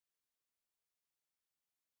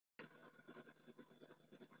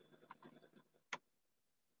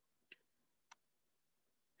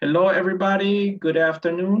Hello, everybody. Good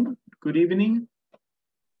afternoon. Good evening.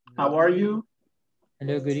 How are you?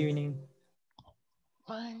 Hello, good evening.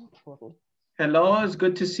 Fine. Hello, it's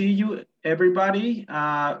good to see you, everybody.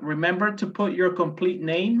 Remember to put your complete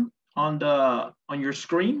name on your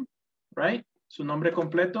screen, right? Su nombre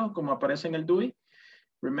completo, como aparece en el DUI.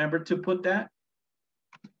 Remember to put that,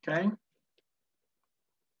 okay?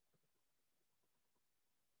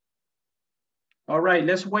 All right,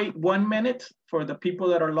 let's wait 1 minute for the people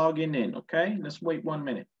that are logging in, okay? Let's wait 1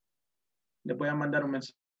 minute. Les voy a mandar un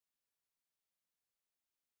mensaje.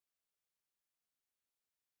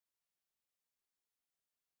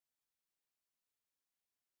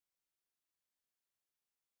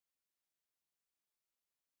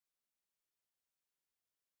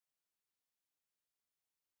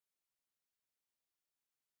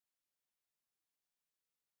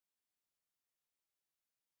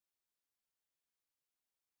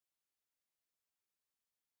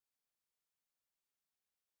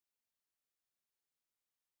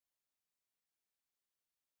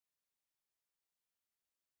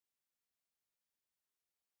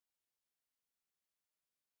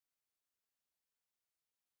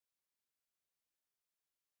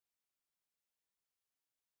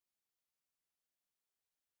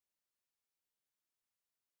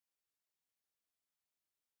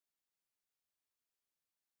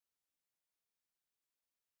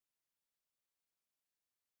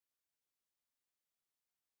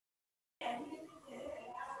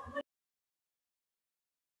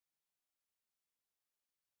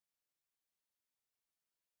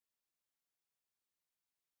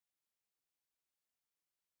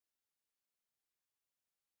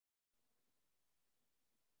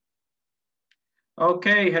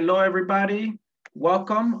 Okay, hello everybody.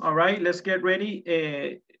 Welcome. All right, let's get ready.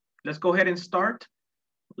 Let's go ahead and start.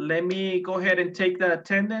 Let me go ahead and take the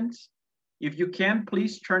attendance. If you can,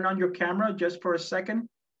 please turn on your camera just for a second.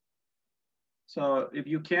 So if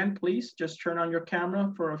you can, please just turn on your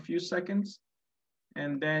camera for a few seconds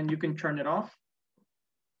and then you can turn it off.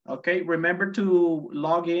 Okay, remember to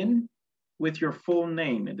log in with your full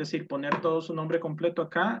name. Es decir, poner todo su nombre completo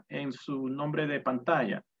acá en su nombre de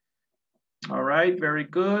pantalla. All right, very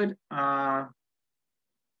good.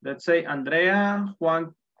 Let's say Andrea,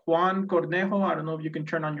 Juan Cornejo. I don't know if you can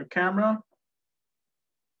turn on your camera.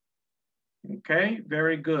 Okay,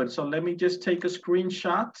 very good. So let me just take a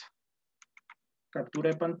screenshot.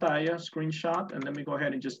 Captura de pantalla, screenshot, and let me go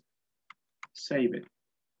ahead and just save it.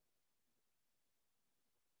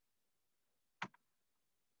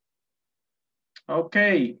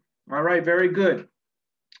 Okay, all right, very good.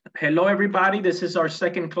 Hello, everybody. This is our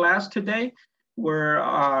second class today.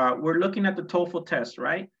 We're looking at the TOEFL test,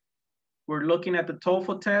 right? We're looking at the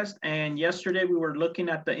TOEFL test, and yesterday we were looking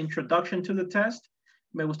at the introduction to the test.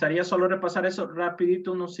 Me gustaría solo repasar eso rapidito,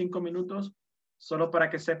 unos 5 minutos, solo para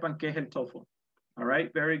que sepan qué es el TOEFL. All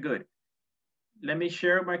right, very good. Let me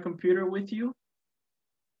share my computer with you.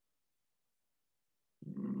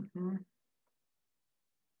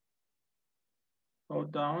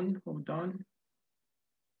 Hold on.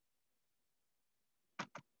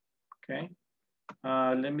 Okay.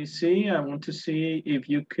 Let me see. I want to see if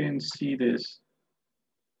you can see this.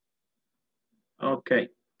 Okay.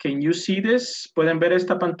 Can you see this? ¿Pueden ver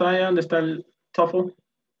esta pantalla donde está el TOEFL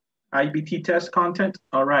IBT test content?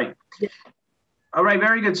 All right. Yeah. All right,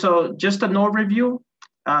 very good. So just an overview.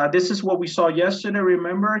 This is what we saw yesterday.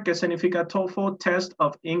 Remember, ¿qué significa TOEFL? Test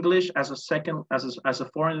of English as a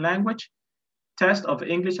foreign language. Test of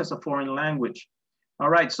English as a foreign language. All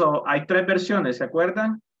right, so hay 3 versiones, ¿se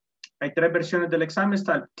acuerdan? Hay 3 versiones del examen.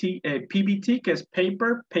 Está el PBT, que es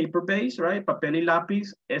paper-based, right? Papel y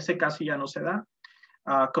lápiz, ese casi ya no se da.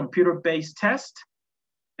 Computer-based test,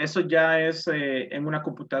 eso ya es en una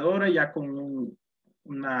computadora, ya con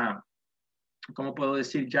una, ¿cómo puedo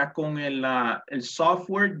decir? Ya con el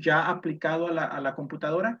software ya aplicado a la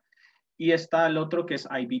computadora. Y está el otro que es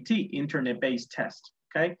IBT, Internet-based test,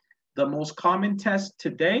 okay? The most common test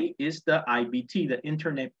today is the IBT, the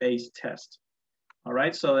Internet-based test. All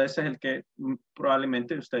right, so ese es el que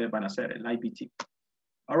probablemente ustedes van a hacer, el IBT.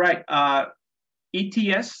 All right,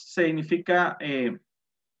 ETS significa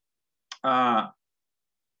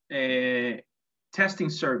testing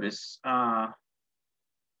service.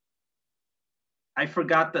 I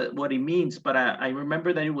forgot what it means, but I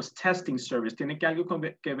remember that it was testing service. Tiene que algo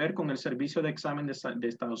que ver con el servicio de examen de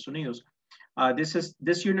Estados Unidos.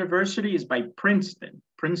 This university is by Princeton.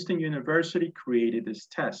 Princeton University created this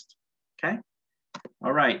test, okay?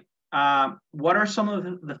 All right. What are some of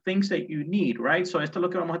the things that you need, right? So esto es lo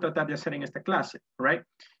que vamos a tratar de hacer en esta clase, right?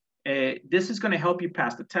 this is going to help you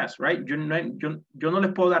pass the test, right? Yo no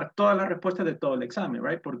les puedo dar todas las respuestas de todo el examen,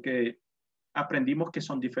 right? Porque aprendimos que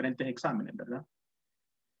son diferentes exámenes, ¿verdad?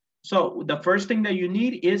 So the first thing that you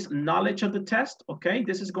need is knowledge of the test, okay?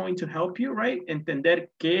 This is going to help you, right? Entender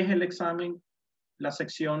qué es el examen, las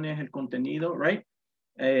secciones, el contenido, right?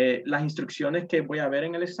 Las instrucciones que voy a ver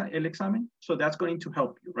en el examen. So that's going to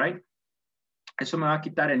help you, right? Eso me va a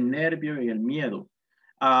quitar el nervio y el miedo.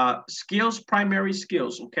 Skills, primary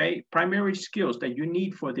skills, okay? Primary skills that you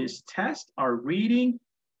need for this test are reading,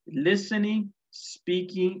 listening,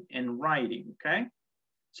 speaking, and writing, okay?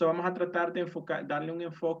 So vamos a tratar de darle un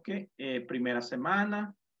enfoque primera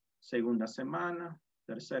semana, segunda semana,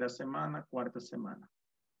 tercera semana, cuarta semana,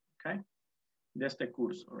 okay? De este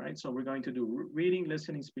curso, all right? So we're going to do reading,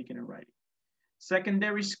 listening, speaking, and writing.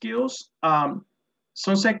 Secondary skills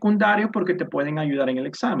son secundarios porque te pueden ayudar en el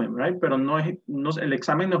examen, right? Pero el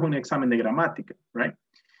examen no es un examen de gramática, right?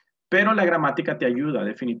 Pero la gramática te ayuda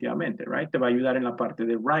definitivamente, right? Te va a ayudar en la parte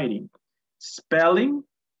de writing. Spelling,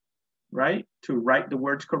 right? To write the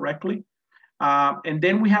words correctly. And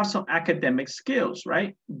then we have some academic skills,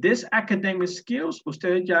 right? These academic skills,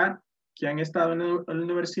 ustedes ya que han estado en la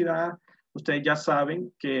universidad, ustedes ya saben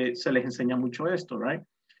que se les enseña mucho esto, right?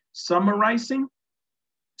 Summarizing,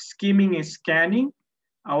 skimming and scanning.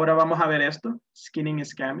 Ahora vamos a ver esto, skimming and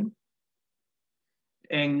scanning.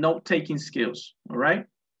 And note-taking skills, all right?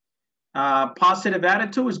 Positive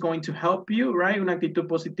attitude is going to help you, right? Una actitud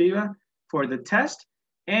positiva for the test.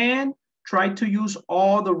 And try to use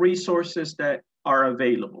all the resources that are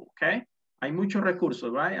available, okay? Hay muchos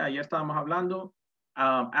recursos, right? Ayer estábamos hablando,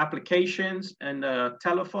 applications and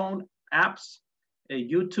telephone apps.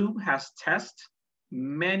 YouTube has tests,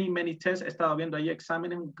 many tests. He estado viendo ahí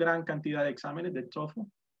exámenes, una gran cantidad de exámenes de TOEFL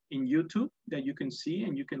in YouTube that you can see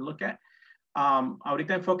and you can look at.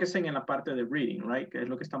 Ahorita enfóquense en la parte de reading, right? Que es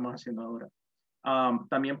lo que estamos haciendo ahora.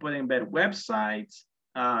 También pueden ver websites,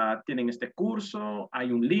 tienen este curso,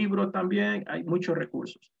 hay un libro también, hay muchos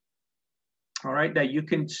recursos. All right, that you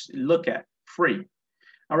can look at free.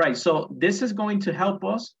 All right, so this is going to help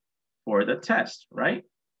us for the test, right?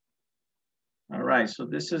 All right, so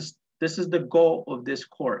this is the goal of this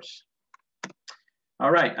course.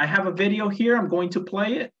 All right, I have a video here. I'm going to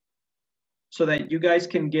play it so that you guys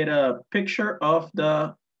can get a picture of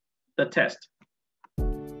the test.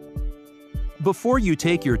 Before you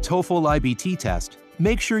take your TOEFL IBT test,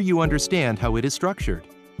 make sure you understand how it is structured.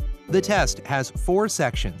 The test has 4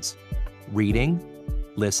 sections: reading,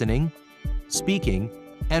 listening, speaking,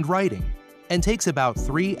 and writing, and takes about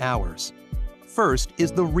 3 hours. First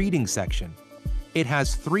is the reading section. It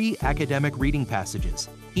has 3 academic reading passages,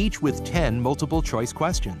 each with 10 multiple choice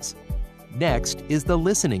questions. Next is the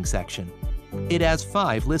listening section. It has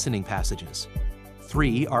 5 listening passages.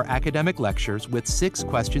 3 are academic lectures with 6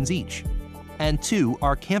 questions each, and 2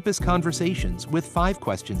 are campus conversations with 5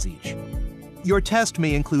 questions each. Your test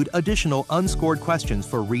may include additional unscored questions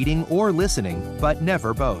for reading or listening, but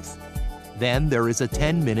never both. Then there is a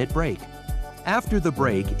 10-minute break. After the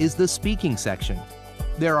break is the speaking section.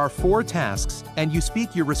 There are 4 tasks, and you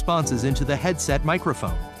speak your responses into the headset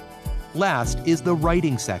microphone. Last is the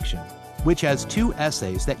writing section, which has 2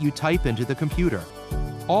 essays that you type into the computer.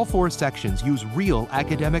 All 4 sections use real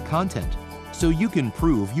academic content, so you can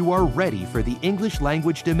prove you are ready for the English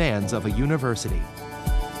language demands of a university.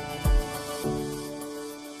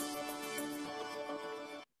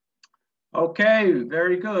 Okay,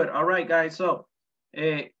 very good. All right, guys. So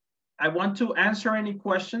I want to answer any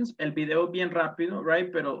questions. El video bien rápido,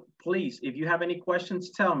 right? Pero please, if you have any questions,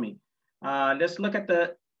 tell me. Let's look at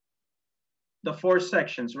the 4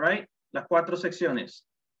 sections, right? Las 4 secciones.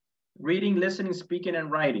 Reading, listening, speaking, and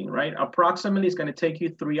writing, right? Approximately, it's going to take you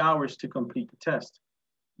 3 hours to complete the test,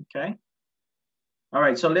 okay? All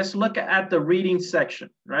right, so let's look at the reading section,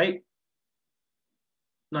 right?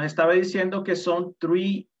 Nos estaba diciendo que son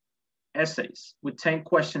 3 essays with 10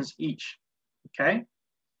 questions each, okay?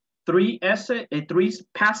 3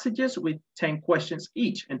 passages with 10 questions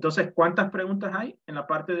each. Entonces, ¿cuántas preguntas hay en la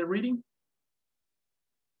parte de reading?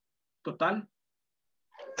 Total?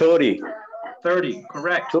 30. 30,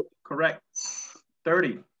 correct, correct.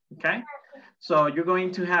 30, okay? So you're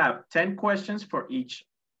going to have 10 questions for each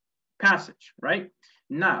passage, right?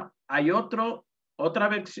 Now, hay otra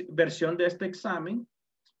versión de este examen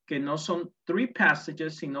que no son 3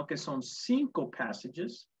 passages, sino que son 5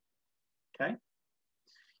 passages, okay?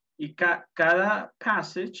 Y cada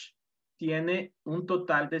passage tiene un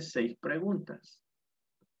total de 6 preguntas.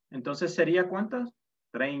 Entonces, ¿sería cuántas?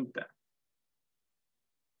 30.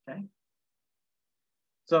 Okay.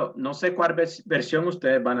 So, no sé cuál versión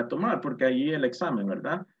ustedes van a tomar, porque ahí el examen,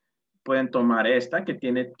 ¿verdad? Pueden tomar esta que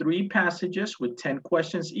tiene 3 passages with 10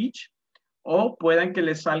 questions each. O puedan que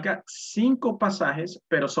les salga 5 pasajes,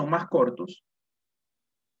 pero son más cortos.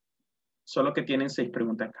 Solo que tienen 6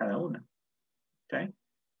 preguntas cada una. Okay.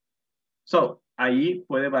 So, ahí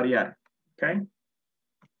puede variar. Okay.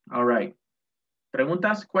 All right.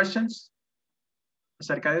 ¿Preguntas? Questions?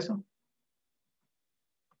 ¿Acerca de eso?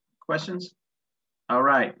 Questions? All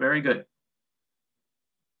right. Very good.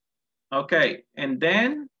 Okay. And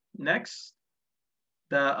then next,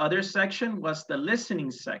 the other section was the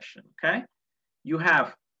listening section. Okay. You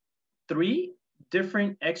have 3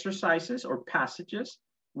 different exercises or passages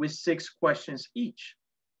with 6 questions each.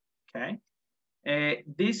 Okay.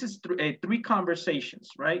 This is 3 conversations,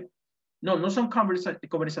 right? No son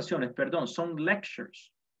conversaciones, perdón, son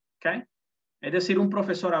lectures. Okay. Es decir, un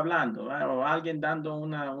profesor hablando, ¿verdad? O alguien dando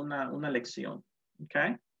una lección.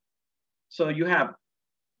 Okay. So you have,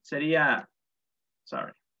 sería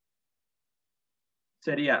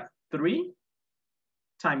 3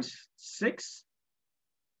 times 6.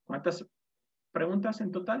 ¿Cuántas preguntas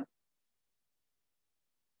en total?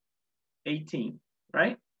 18,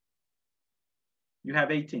 right? You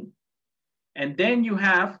have 18. And then you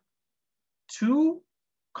have 2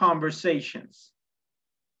 conversations.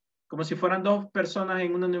 Como si fueran 2 personas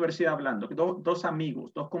en una universidad hablando, 2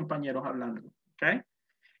 amigos, 2 compañeros hablando, okay?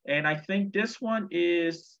 And I think this one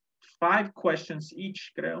is 5 questions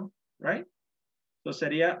each, creo, right? So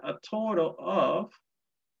sería a total of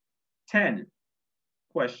 10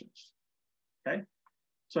 questions, okay?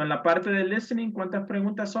 So en la parte de listening, ¿cuántas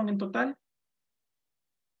preguntas son en total?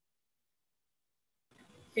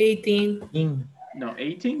 18. No,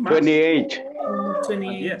 18 más. 28.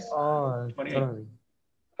 28. Yes. Oh, 28.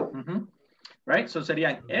 sorry. Right, so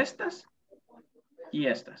serían estas y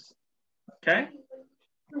estas. Okay.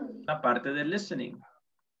 La parte de listening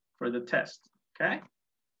for the test. Okay.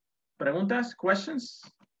 Preguntas, questions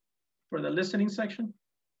for the listening section.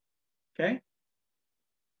 Okay.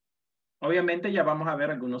 Obviamente ya vamos a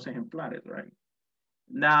ver algunos ejemplares, right?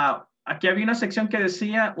 Now, aquí había una sección que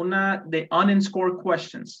decía una de unscored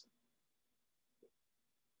questions.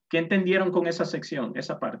 ¿Qué entendieron con esa sección,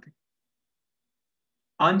 esa parte?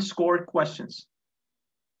 Unscored questions.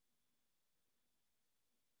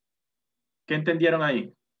 ¿Qué entendieron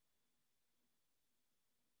ahí?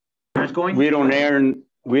 We don't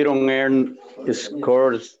earn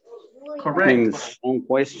scores. Correct. In some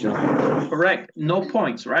questions. Correct. No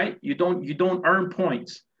points, right? You don't earn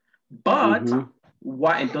points. But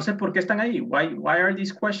why? Entonces, ¿por qué están ahí? Why are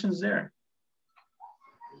these questions there?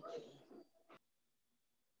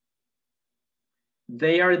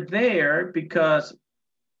 They are there because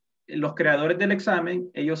los creadores del examen,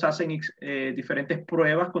 ellos hacen diferentes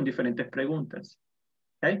pruebas con diferentes preguntas.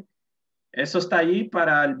 ¿Okay? Eso está ahí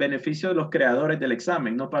para el beneficio de los creadores del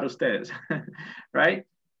examen, no para ustedes. Right?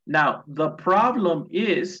 Now, the problem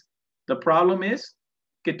is que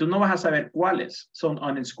tú no vas a saber cuáles son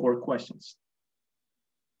unscored questions.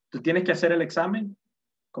 Tú tienes que hacer el examen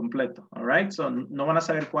completo. All right? So, no van a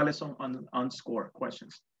saber cuáles son unscored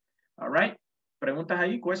questions. All right? ¿Preguntas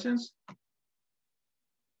ahí? Questions?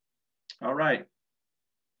 All right.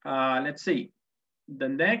 Let's see. The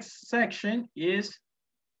next section is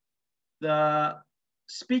the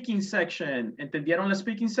speaking section. ¿Entendieron la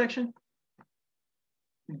speaking section?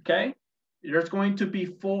 Okay. There's going to be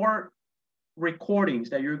 4 recordings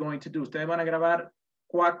that you're going to do. Ustedes van a grabar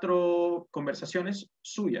 4 conversaciones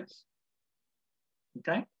suyas.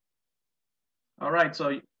 Okay. All right.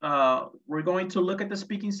 So we're going to look at the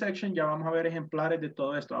speaking section. Ya vamos a ver ejemplares de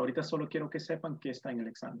todo esto. Ahorita solo quiero que sepan que está en el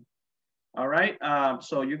examen. All right.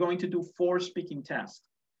 So you're going to do 4 speaking tasks.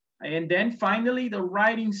 And then finally, the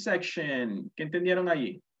writing section. ¿Qué entendieron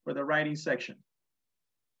ahí? For the writing section.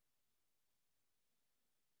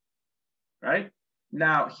 Right?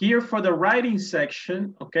 Now, here for the writing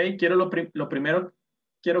section, okay, quiero lo primero,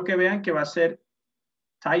 quiero que vean que va a ser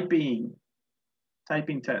typing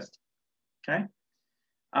test, okay?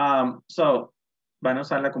 So, van a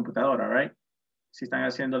usar la computadora, right? Si están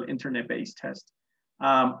haciendo el internet-based test.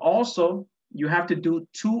 Also, you have to do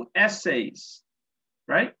 2 essays,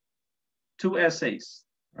 right? 2 essays,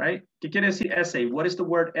 right? ¿Qué quiere decir essay? What is the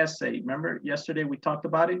word essay? Remember, yesterday we talked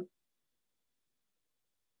about it?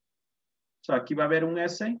 So, aquí va a haber un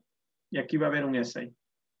essay y aquí va a haber un essay.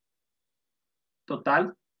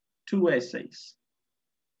 Total, 2 essays.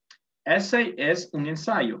 Essay es un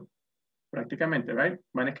ensayo, prácticamente, right?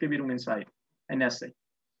 Van a escribir un ensayo, an essay.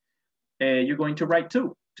 You're going to write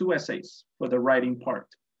 2 essays for the writing part.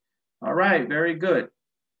 All right, very good.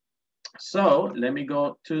 So, let me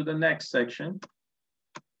go to the next section.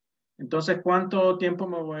 Entonces, ¿cuánto tiempo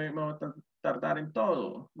me voy a tardar en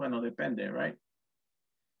todo? Bueno, depende, right?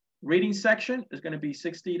 Reading section is going to be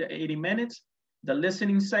 60 to 80 minutes. The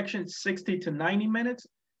listening section, 60 to 90 minutes.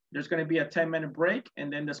 There's going to be a 10-minute break,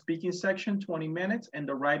 and then the speaking section, 20 minutes, and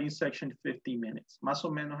the writing section, 50 minutes. Más o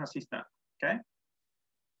menos así está, okay?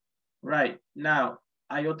 Right, now,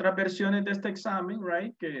 hay otras versiones de este examen,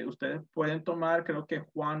 right, que ustedes pueden tomar. Creo que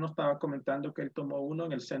Juan nos estaba comentando que él tomó uno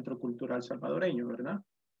en el Centro Cultural Salvadoreño, ¿verdad?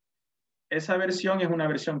 Esa versión es una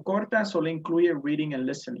versión corta, solo incluye reading and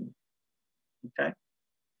listening, okay?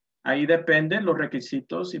 Ahí dependen los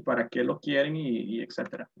requisitos y para qué lo quieren y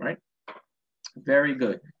etcétera, right? Very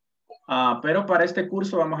good. Pero para este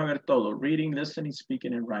curso vamos a ver todo. Reading, listening,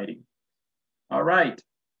 speaking, and writing. All right.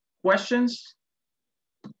 Questions?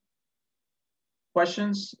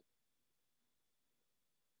 Questions?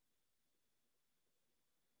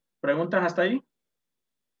 ¿Preguntas hasta ahí?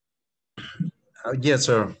 Yes,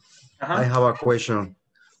 sir. I have a question.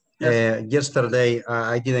 Yes. Yesterday,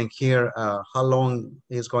 I didn't hear how long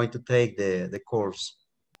is going to take the course.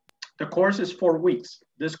 The course is 4 weeks.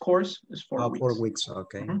 This course is 4 weeks. 4 weeks,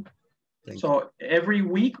 okay. So every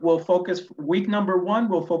week we'll focus, week number 1,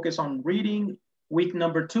 we'll focus on reading. Week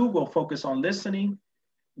number 2, we'll focus on listening.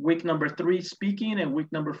 Week number 3, speaking, and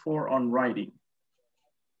week number 4 on writing.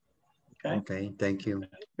 Okay. Okay, thank you.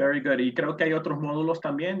 Very good. Y creo que hay otros módulos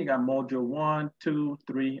también. You got module 1, 2,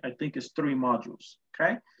 3. I think it's 3 modules.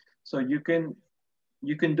 Okay. So you can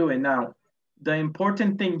do it. Now, the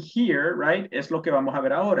important thing here, right, es lo que vamos a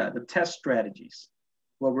ver ahora, the test strategies,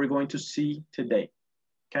 what we're going to see today.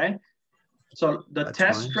 Okay. So the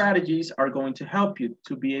test strategies are going to help you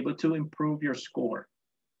to be able to improve your score.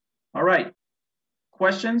 All right.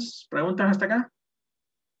 Questions? ¿Preguntas hasta acá?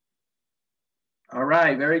 All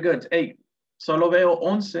right, very good. Hey, solo veo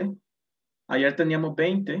 11. Ayer teníamos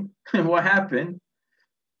 20. What happened?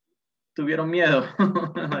 Tuvieron miedo.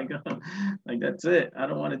 like that's it. I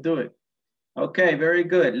don't want to do it. Okay, very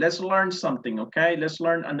good. Let's learn something, okay? Let's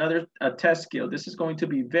learn another test skill. This is going to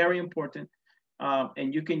be very important.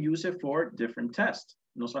 And you can use it for different tests.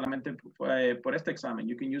 No solamente por este examen.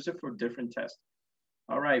 You can use it for different tests.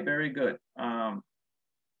 All right, very good. All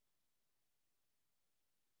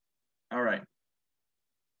right.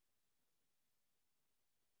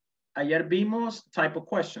 Ayer vimos type of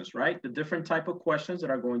questions, right? The different type of questions that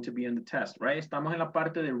are going to be in the test, right? Estamos en la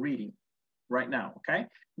parte de reading right now, okay?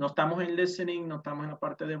 No estamos en listening, no estamos en la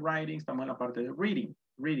parte de writing, estamos en la parte de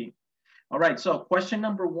reading. All right, so question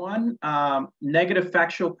number 1, negative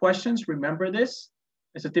factual questions. Remember this?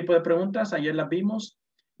 Ese tipo de preguntas, ayer las vimos.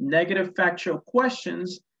 Negative factual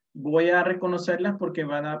questions, voy a reconocerlas porque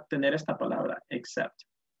van a tener esta palabra, except,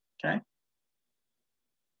 okay?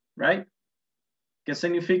 Right? ¿Qué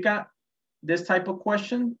significa this type of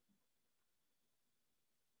question?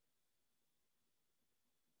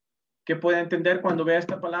 ¿Qué puede entender cuando vea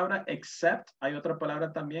esta palabra? Except. Hay otra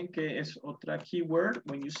palabra también que es otra keyword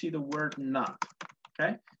when you see the word not.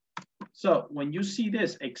 Okay? So, when you see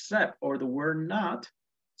this except or the word not,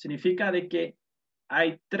 significa de que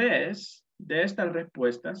hay 3 de estas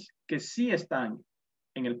respuestas que sí están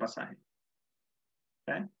en el pasaje.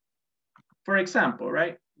 Okay? For example,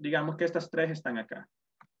 right? Digamos que estas 3 están acá.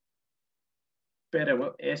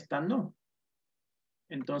 Pero esta no.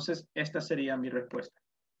 Entonces, esta sería mi respuesta.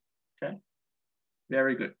 Okay?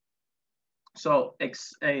 Very good. So,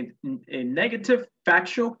 a negative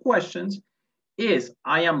factual questions is,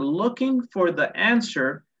 I am looking for the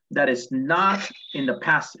answer that is not in the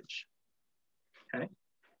passage. Okay?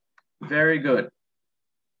 Very good.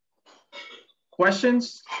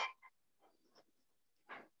 Questions?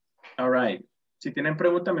 All right. Si tienen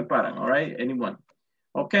pregunta, me paran. All right. Anyone?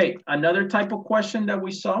 Okay. Another type of question that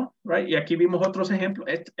we saw, right? Y aquí vimos otros ejemplos.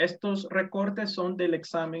 Estos recortes son del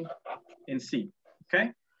examen en sí.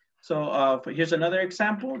 Okay. So here's another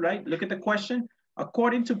example, right? Look at the question.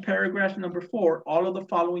 According to paragraph number 4, all of the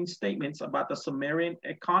following statements about the Sumerian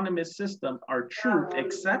economist system are true,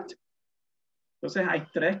 except. Entonces hay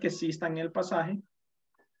 3 que sí están en el pasaje.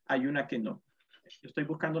 Hay una que no. Yo estoy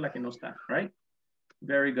buscando la que no está, right?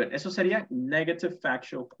 Very good. Eso sería negative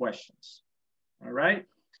factual questions. All right.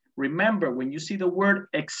 Remember, when you see the word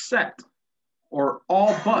except or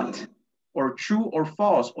all but or true or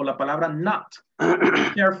false or la palabra not,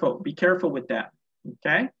 be careful with that.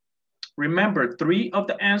 Okay. Remember, 3 of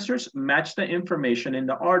the answers match the information in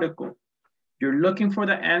the article. You're looking for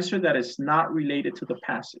the answer that is not related to the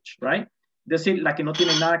passage, right? Es decir, la que no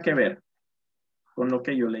tiene nada que ver con lo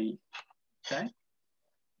que yo leí. Okay.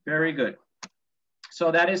 Very good. So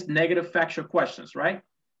that is negative factual questions, right?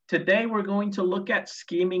 Today, we're going to look at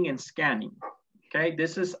skimming and scanning, okay?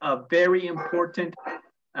 This is a very important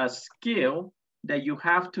skill that you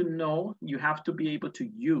have to know, you have to be able to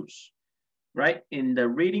use, right? In the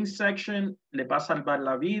reading section, le va a salvar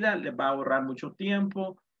la vida, le va a ahorrar mucho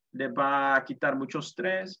tiempo, le va a quitar mucho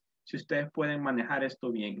estrés, si ustedes pueden manejar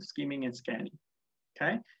esto bien, skimming and scanning,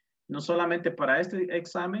 okay? No solamente para este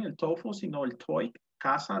examen, el TOEFL, sino el TOEIC,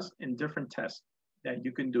 CASAS, and different tests that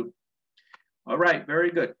you can do. All right,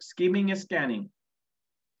 very good. Skimming and scanning.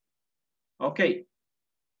 Okay.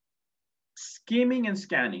 Skimming and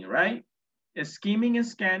scanning, right? Skimming and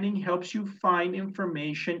scanning helps you find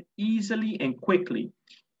information easily and quickly.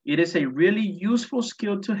 It is a really useful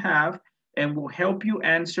skill to have and will help you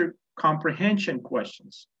answer comprehension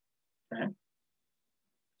questions, okay?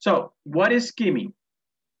 So what is skimming?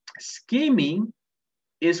 Skimming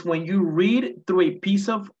is when you read through a piece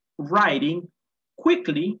of writing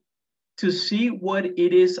quickly to see what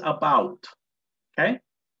it is about, okay?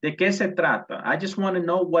 ¿De qué se trata? I just want to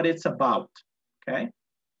know what it's about, okay?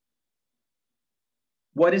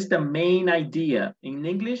 What is the main idea? In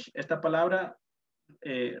English, esta palabra,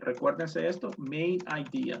 recuérdense esto, main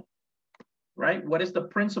idea, right? What is the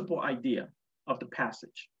principal idea of the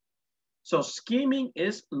passage? So skimming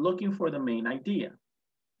is looking for the main idea,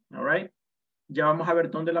 all right? Ya vamos a ver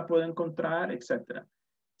dónde la puedo encontrar, etc.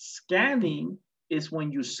 Scanning is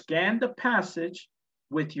when you scan the passage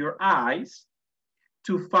with your eyes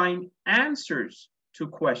to find answers to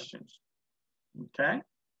questions, okay?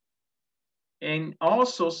 And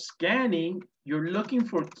also scanning, you're looking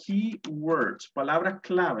for key words, palabras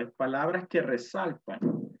clave, palabras que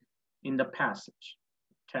resaltan in the passage,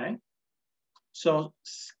 okay? So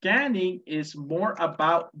scanning is more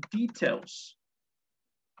about details,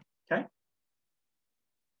 okay?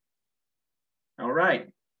 All right,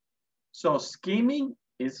 so skimming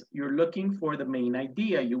is you're looking for the main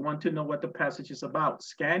idea. You want to know what the passage is about.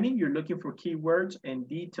 Scanning, you're looking for keywords and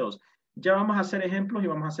details. Ya vamos a hacer ejemplos y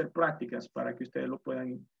vamos a hacer prácticas para que ustedes lo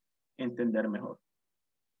puedan entender mejor.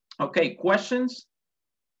 Okay, questions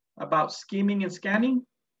about skimming and scanning?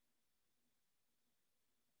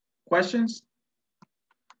 Questions?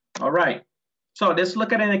 All right, so let's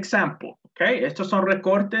look at an example, okay? Estos son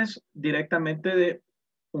recortes directamente de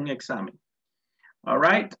un examen. All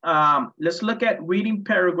right, let's look at reading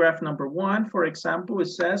paragraph number 1. For example, it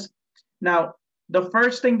says, now, the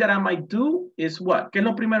first thing that I might do is what? ¿Qué es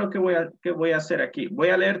lo primero que voy a hacer aquí? ¿Voy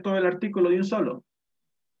a leer todo el artículo de un solo?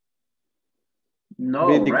 No,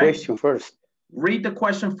 Read the right? question first. Read the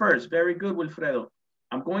question first. Very good, Wilfredo.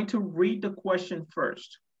 I'm going to read the question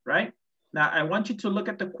first, right? Now, I want you to look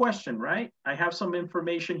at the question, right? I have some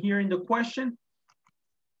information here in the question.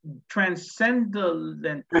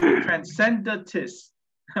 Transcendentalist,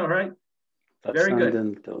 all right? Very good.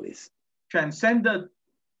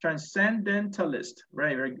 Transcendentalist,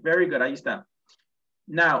 right? Very good, ahí está.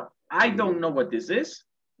 Now, I don't know what this is,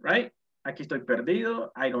 right? Aquí estoy perdido,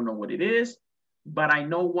 I don't know what it is, but I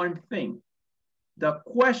know one thing. The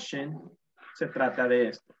question se trata de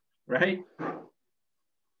esto, right?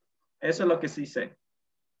 Eso es lo que sí sé.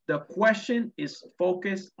 The question is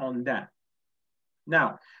focused on that.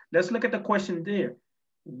 Now, let's look at the question there.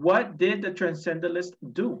 What did the transcendentalist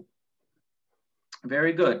do?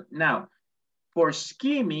 Very good. Now, for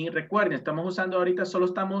skimming, recuerden, estamos usando ahorita,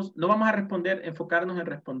 no vamos a responder, enfocarnos en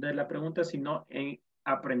responder la pregunta, sino en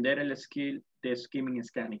aprender el skill de skimming and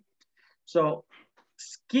scanning. So,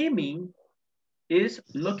 skimming is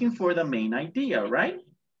looking for the main idea, right?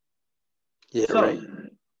 Yeah, so, right.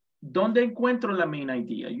 ¿Dónde encuentro la main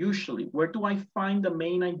idea? Usually, where do I find the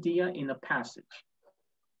main idea in a passage?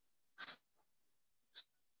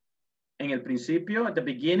 En el principio, at the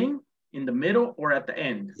beginning, in the middle, or at the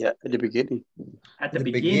end? Yeah, at the beginning. At the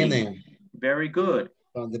beginning. Very good.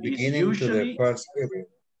 From the beginning to the first period.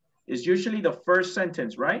 It's usually the first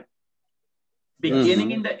sentence, right?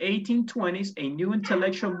 Beginning in the 1820s, a new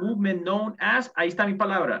intellectual movement known as, ahí está mi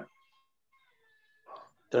palabra.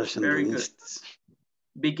 Very good.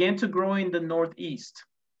 Began to grow in the Northeast.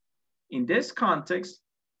 In this context,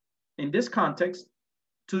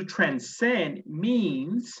 to transcend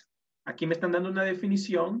means, aquí me están dando una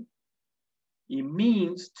definición, it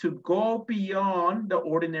means to go beyond the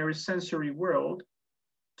ordinary sensory world,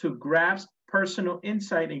 to grasp personal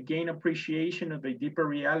insight and gain appreciation of a deeper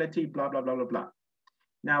reality, blah, blah, blah, blah, blah.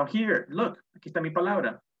 Now here, look, aquí está mi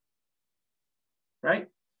palabra, right?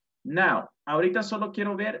 Now, ahorita solo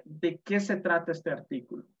quiero ver de qué se trata este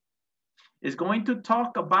artículo. It's going to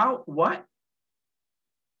talk about what?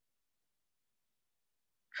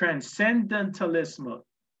 Transcendentalism.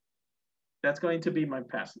 That's going to be my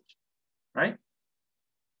passage, right?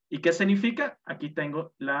 ¿Y qué significa? Aquí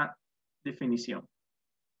tengo la definición.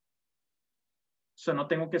 So no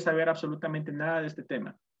tengo que saber absolutamente nada de este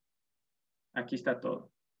tema. Aquí está todo.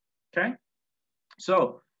 Okay?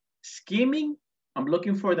 So, skimming, I'm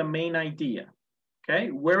looking for the main idea. Okay?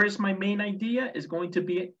 Where is my main idea? Is going to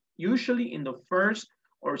be usually in the first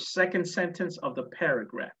or second sentence of the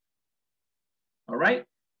paragraph. All right?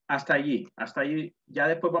 Hasta allí. Ya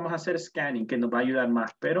después vamos a hacer scanning, que nos va a ayudar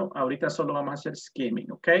más. Pero ahorita solo vamos a hacer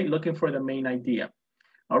skimming. Okay? Looking for the main idea.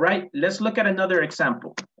 All right? Let's look at another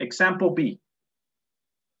example. Example B.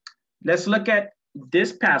 Let's look at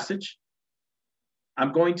this passage.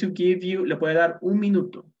 I'm going to give you, le voy a dar un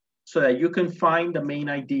minuto so that you can find the main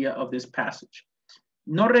idea of this passage.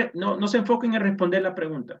 No se enfoquen en responder la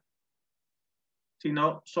pregunta,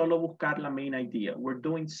 sino solo buscar la main idea. We're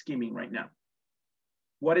doing skimming right now.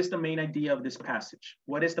 What is the main idea of this passage?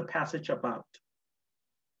 What is the passage about?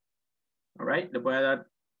 All right, le voy a dar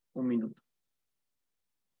un minuto.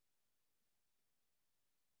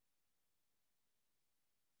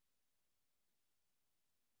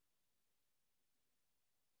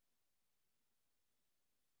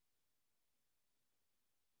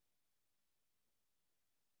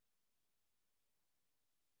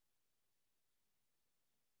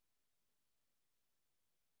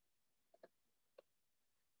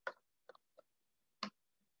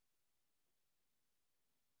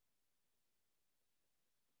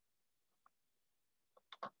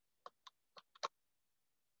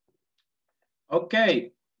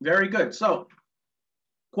 Okay, very good. So,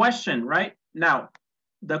 question, right? Now,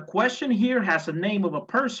 the question here has a name of a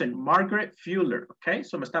person, Margaret Fuller, okay?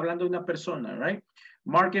 So me está hablando de una persona, right?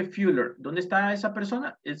 Margaret Fuller. ¿Dónde está esa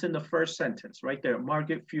persona? It's in the first sentence, right there,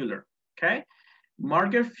 Margaret Fuller, okay?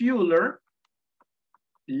 Margaret Fuller,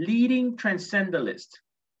 leading transcendentalist,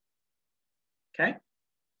 okay?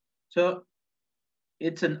 So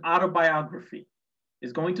it's an autobiography.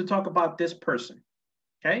 It's going to talk about this person,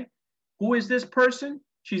 okay? Who is this person?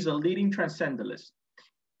 She's a leading transcendentalist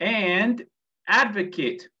and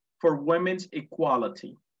advocate for women's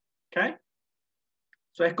equality, okay?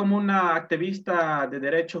 So es como una activista de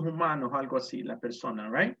derechos humanos, algo así, la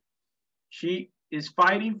persona, right? She is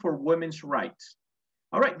fighting for women's rights.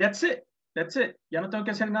 All right, that's it. That's it. Ya no tengo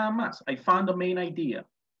que hacer nada más. I found the main idea,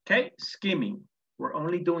 okay? Skimming. We're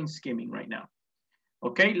only doing skimming right now.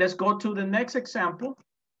 Okay, let's go to the next example.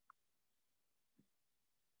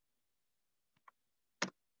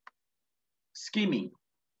 Skimming.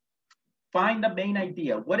 Find the main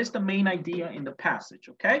idea. What is the main idea in the passage,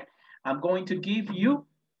 okay? I'm going to give you,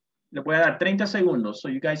 le voy a dar 30 segundos so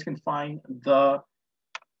you guys can find the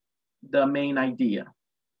main idea.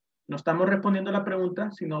 No estamos respondiendo la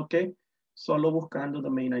pregunta, sino que solo buscando the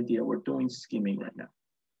main idea. We're doing skimming right now.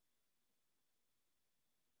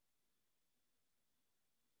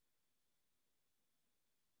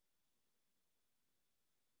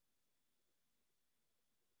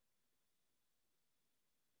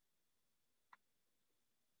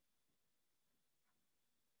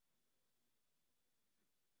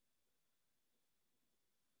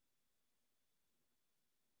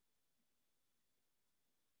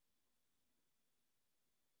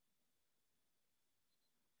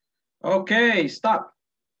 Okay, stop.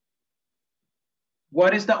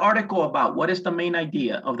 What is the article about? What is the main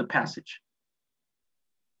idea of the passage?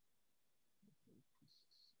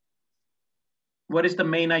 What is the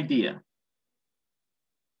main idea?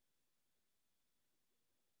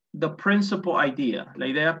 The principal idea, la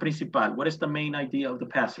idea principal. What is the main idea of the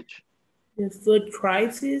passage? The food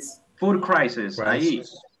crisis. Food crisis. Ahí,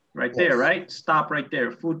 right there, Yes. right? Stop right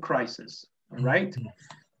there. Food crisis. All right.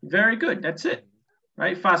 Very good. That's it.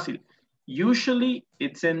 Right? Fácil. Usually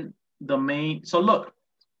it's in the main. So look,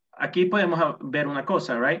 aquí podemos ver una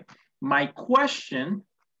cosa, right? My question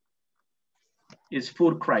is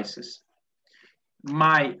food crisis.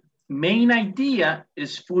 My main idea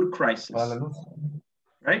is food crisis.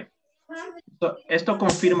 Right? So esto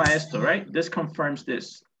confirma esto, right? This confirms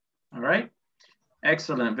this. All right?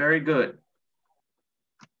 Excellent. Very good.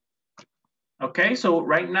 Okay, so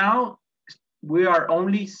right now we are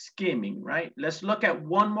only skimming, right? Let's look at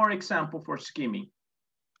one more example for skimming.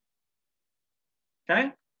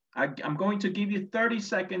 Okay, I'm going to give you 30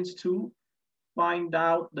 seconds to find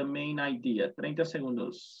out the main idea. 30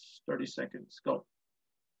 segundos, 30 seconds, go.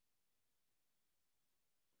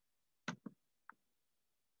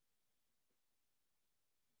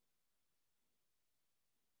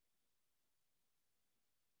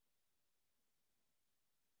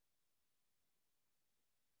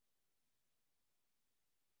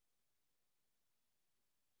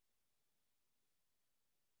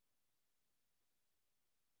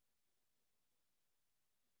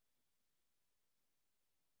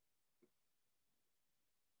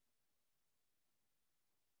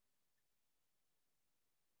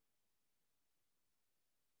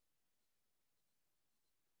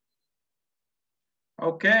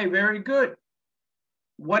 Okay, very good.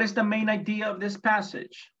 What is the main idea of this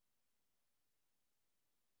passage?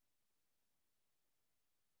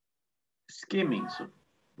 Skimming. So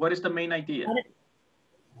what is the main idea?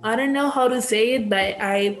 I don't know how to say it, but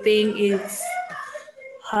I think it's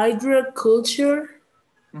hydroculture.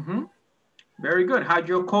 Mm-hmm. Very good.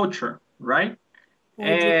 Hydroculture, right?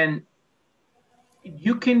 And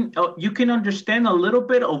you can understand a little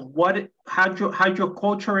bit of what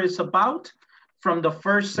hydroculture is about from the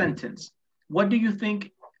first sentence. What do you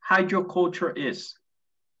think hydroculture is?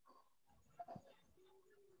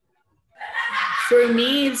 For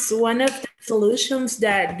me, it's one of the solutions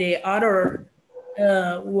that the author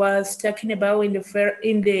was talking about in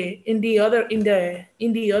the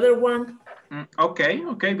other one. Okay,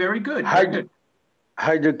 okay, very good.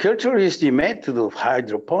 Hydroculture is the method of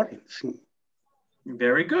hydroponics.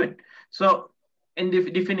 Very good. So, en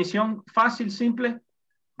definición fácil, simple,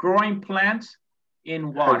 growing plants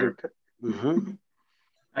in water. Ahí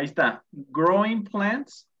está. Growing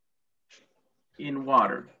plants in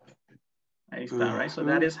water. Ahí está, right? So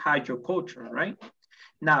that is hydroculture, right?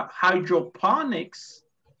 Now, hydroponics,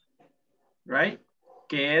 right?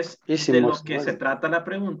 Que es de lo que se trata la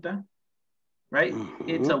pregunta, right?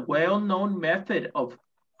 It's a well-known method of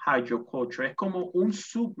hydroculture. Es como un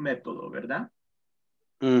submétodo, ¿verdad?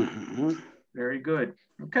 Very good.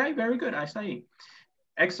 Okay, very good. Ahí está ahí.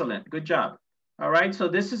 Excellent. Good job. All right, so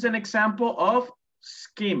this is an example of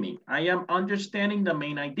skimming. I am understanding the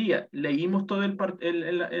main idea. ¿Leímos todo el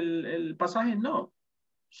pasaje? No.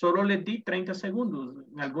 Solo le di 30 segundos.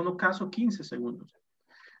 En algunos casos, 15 segundos.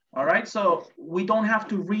 All right, so we don't have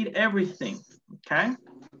to read everything, okay?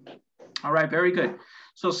 All right, very good.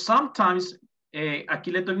 So sometimes,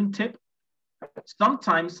 aquí le doy un tip.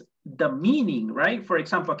 Sometimes the meaning, right? For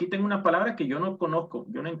example, aquí tengo una palabra que yo no conozco.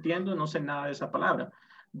 Yo no entiendo, no sé nada de esa palabra.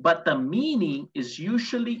 But the meaning is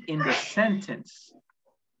usually in the sentence,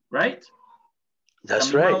 right?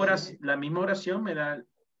 That's right. La misma oración me da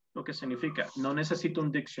lo que significa. No necesito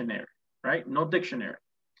un dictionary, right? No dictionary.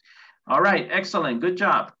 All right, excellent, good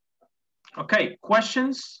job. Okay,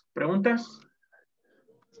 questions, preguntas?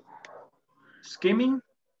 Skimming?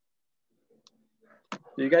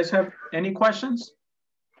 Do you guys have any questions?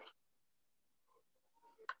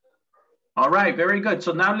 All right, very good.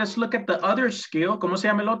 So now let's look at the other skill. ¿Cómo se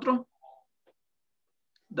llama el otro?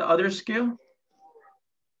 The other skill?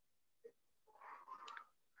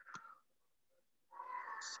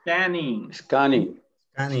 Scanning. Scanning.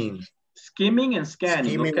 Skimming and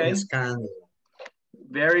scanning, Skimming okay? and scanning.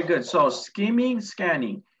 Very good. So skimming,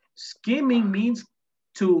 scanning. Skimming means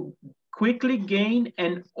to quickly gain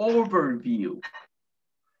an overview,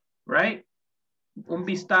 right? Un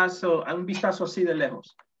vistazo así de lejos.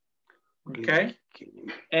 Okay?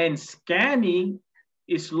 And scanning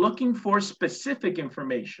is looking for specific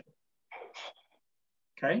information.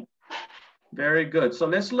 Okay? Very good. So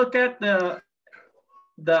let's look at the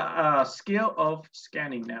skill of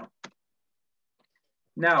scanning now.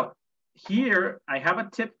 Now, here I have a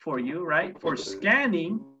tip for you, right? For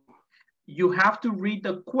scanning, you have to read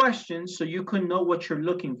the question so you can know what you're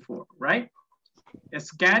looking for, right?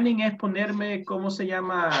 Scanning es ponerme, ¿cómo se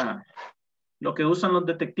llama lo que usan los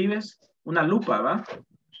detectives? Una lupa, ¿va?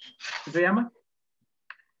 ¿Qué se llama?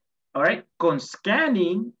 All right. Con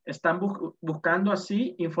scanning están buscando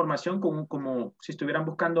así información como si estuvieran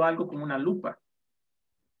buscando algo con una lupa.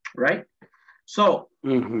 Right? So,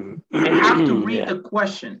 I have to read the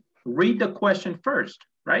question. Read the question first,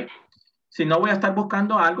 right? Si no voy a estar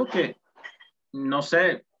buscando algo que no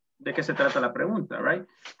sé de qué se trata la pregunta, right?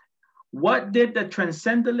 What did the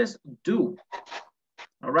transcendentalist do?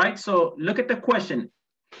 All right, so look at the question.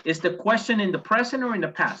 Is the question in the present or in the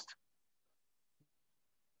past?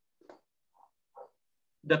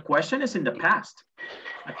 The question is in the past.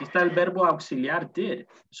 Aquí está el verbo auxiliar did.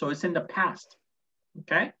 So it's in the past,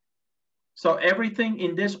 okay? So everything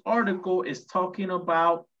in this article is talking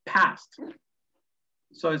about past.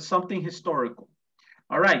 So it's something historical.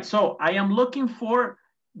 All right, so I am looking for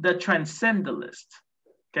the transcendentalist,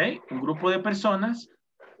 okay? Un grupo de personas,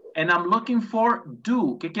 and I'm looking for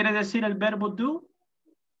do. ¿Qué quiere decir el verbo do?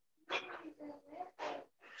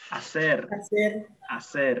 Hacer.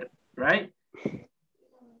 Hacer, right?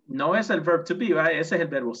 No es el verb to be, right? Ese es el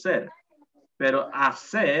verbo ser. Pero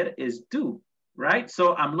hacer is do, right?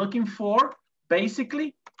 So I'm looking for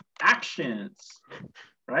basically actions,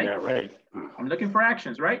 right? Yeah, right. I'm looking for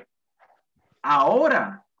actions, right?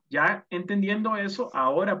 Ahora, ya entendiendo eso,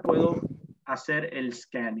 ahora puedo hacer el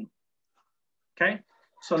scanning. Okay?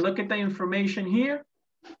 So look at the information here.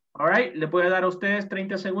 All right, le voy a dar a ustedes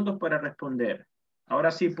 30 segundos para responder.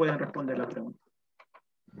 Ahora sí pueden responder la pregunta.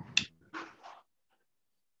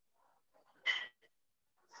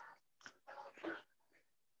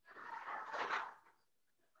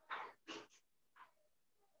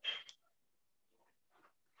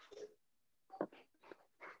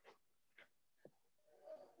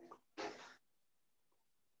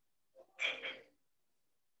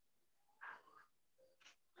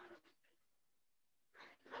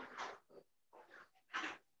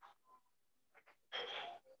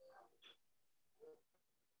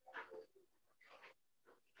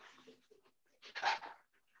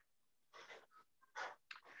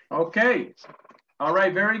 Okay. All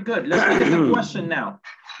right, very good. Let's look at the question now.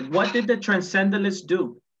 What did the transcendentalists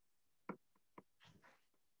do?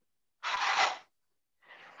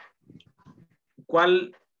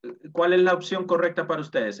 ¿Cuál es la opción correcta para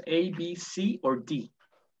ustedes? A, B, C, or D?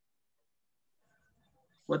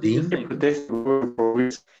 What do you think?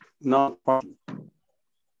 No.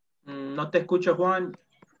 No te escucho, Juan.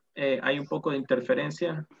 Hay un poco de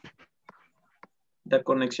interferencia. La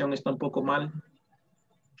conexión está un poco mal.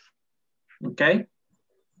 Okay.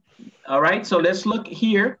 All right, so let's look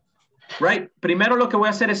here. Right, primero lo que voy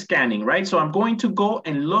a hacer es scanning, right? So I'm going to go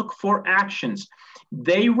and look for actions.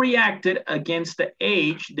 They reacted against the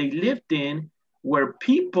age they lived in where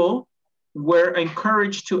people were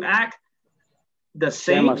encouraged to act the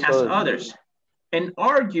same as others and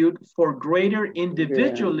argued for greater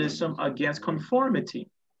individualism against conformity.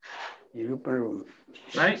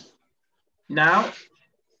 Right? Now,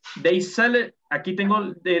 they sell it. Aquí tengo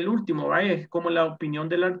el último, right? Es como la opinión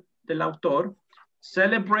del autor.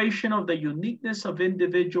 Celebration of the uniqueness of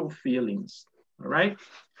individual feelings. All right.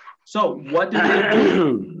 So what did they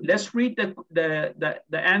do? Let's read the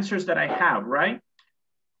answers that I have, right?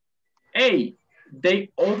 A,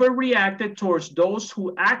 they overreacted towards those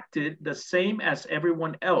who acted the same as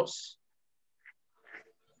everyone else.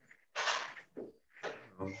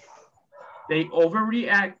 They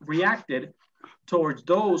reacted towards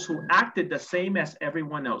those who acted the same as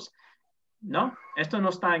everyone else. No, esto no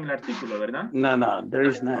está en el artículo, ¿verdad? No, there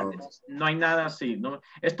is not. No hay nada así. No.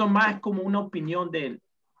 Esto más es como una opinión de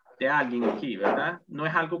alguien aquí, ¿verdad? No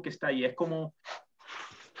es algo que está ahí, es como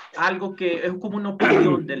algo que es como una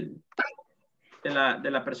opinión de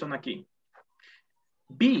la persona aquí.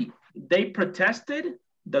 B, they protested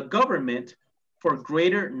the government for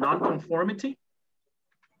greater nonconformity.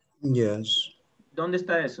 Yes. ¿Dónde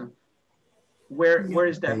está eso? Where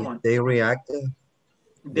is that one? They reacted.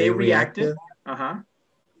 They reacted. Uh-huh.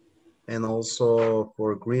 And also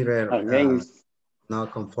for greater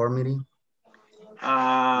non-conformity.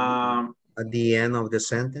 At the end of the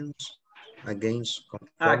sentence, against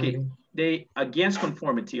conformity. Okay. They against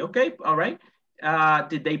conformity. Okay, all right.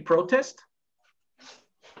 Did they protest?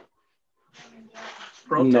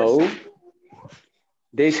 No.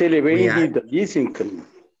 They celebrated the income.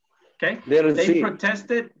 Okay. They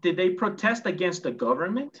protested. Did they protest against the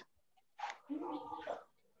government?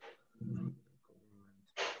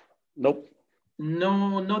 Nope.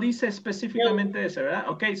 No dice específicamente eso, ¿verdad?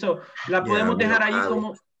 Okay, so la podemos dejar ahí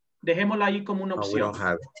como, dejémosla ahí como una opción. We don't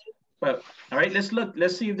have it. But, all right, let's look.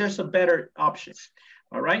 Let's see if there's a better option.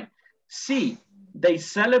 All right. C, they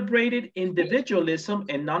celebrated individualism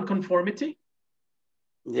and nonconformity.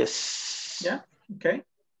 Yes. Yeah, okay.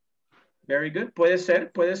 Very good. Puede ser.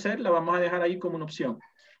 La vamos a dejar ahí como una opción.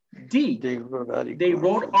 D, they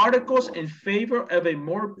wrote articles in favor of a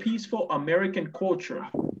more peaceful American culture.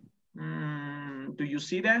 Do you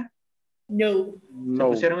see that? No. ¿Se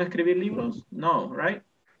pusieron a escribir libros? No, right?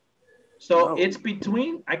 So it's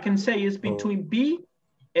between, I can say it's between B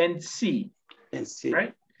and C,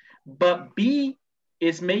 right? But B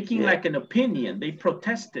is making like an opinion. They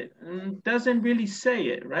protested. Doesn't really say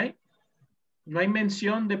it, right? No hay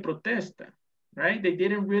mención de protesta, right? They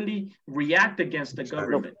didn't really react against the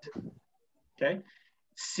government, okay?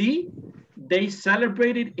 C, they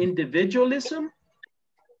celebrated individualism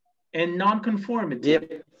and nonconformity.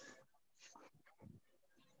 Yep.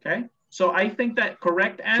 Okay, so I think that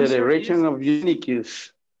correct answer celebration of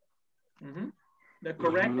uniqueness. The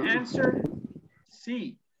correct answer,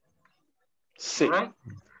 C. C. Right?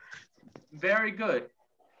 Very good.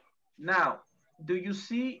 Now, do you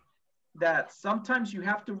see that sometimes you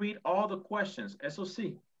have to read all the questions? Eso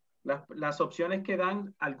sí, las opciones que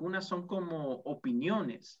dan, algunas son como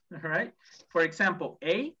opiniones, right? For example,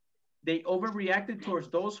 A, they overreacted towards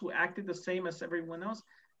those who acted the same as everyone else.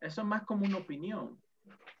 Eso es más como una opinión,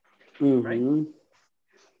 right?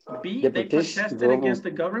 B, they protested against the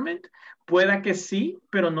government. Pueda que sí,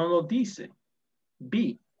 pero no lo dice.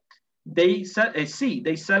 B, C,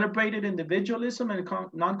 they celebrated individualism and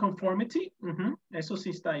nonconformity. Eso sí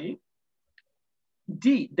está ahí.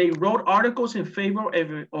 D, they wrote articles in favor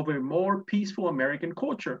of a more peaceful American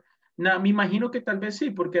culture. Now, me imagino que tal vez sí,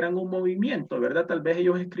 porque eran un movimiento, ¿verdad? Tal vez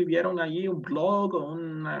ellos escribieron allí un blog o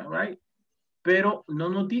una, right? Pero no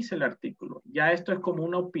nos dice el artículo. Ya esto es como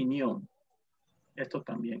una opinión. Esto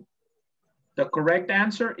también. The correct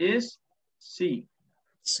answer is C.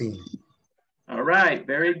 C. All right,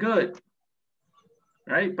 very good.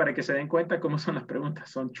 Right, para que se den cuenta cómo son las preguntas.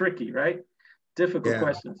 Son tricky, right? Difficult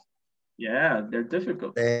questions. Yeah, they're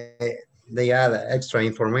difficult. They add extra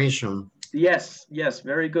information. Yes,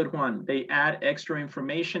 very good, Juan. They add extra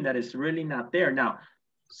information that is really not there. Now,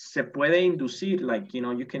 se puede inducir, like, you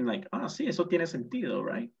know, you can like, ah, sí, eso tiene sentido,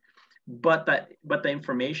 right? But the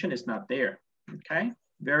information is not there, okay?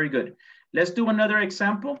 Very good. Let's do another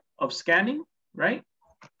example of scanning, right?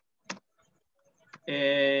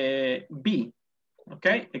 B,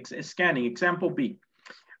 okay? Scanning, example B.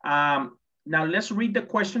 Now let's read the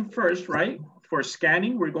question first, right? For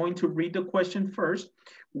scanning, we're going to read the question first.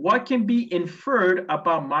 What can be inferred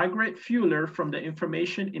about Margaret Fuller from the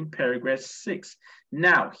information in paragraph 6?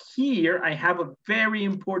 Now, here I have a very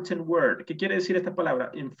important word. ¿Qué quiere decir esta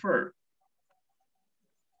palabra? Infer.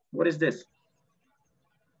 What is this?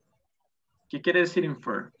 ¿Qué quiere decir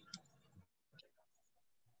infer?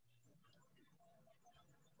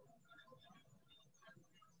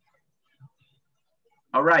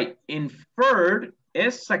 All right, inferred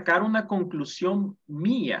es sacar una conclusión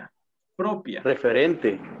mía, propia.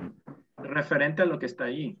 Referente. Referente a lo que está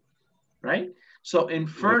ahí, right? So,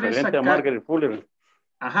 inferred es Referente sacar... a Margaret Fuller.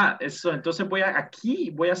 Ajá, eso, entonces aquí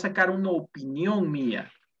voy a sacar una opinión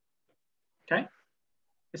mía, ¿ok?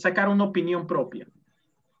 Es sacar una opinión propia,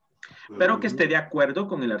 pero que esté de acuerdo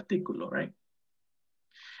con el artículo, right?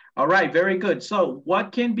 All right, very good. So,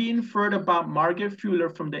 what can be inferred about Margaret Fuller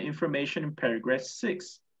from the information in paragraph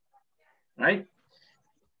 6, right?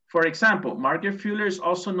 For example, Margaret Fuller is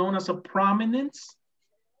also known as a prominence,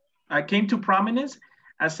 came to prominence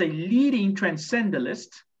as a leading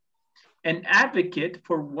transcendentalist, an advocate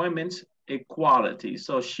for women's equality.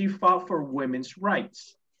 So she fought for women's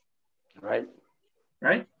rights. Right.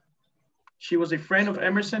 Right? She was a friend of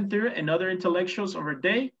Emerson Theory and other intellectuals of her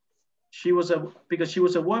day. Because she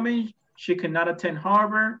was a woman, she could not attend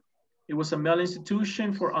Harvard. It was a male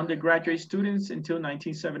institution for undergraduate students until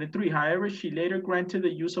 1973. However, she later granted the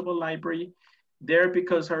use of a library there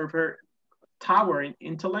because of her towering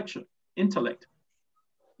intellect.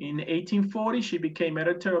 In 1840, she became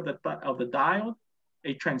editor of the Dial,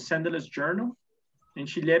 a transcendentalist journal, and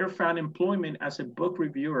she later found employment as a book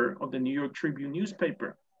reviewer of the New York Tribune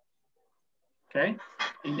newspaper. Okay,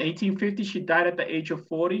 in 1850, she died at the age of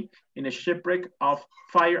 40 in a shipwreck off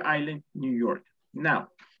Fire Island, New York. Now,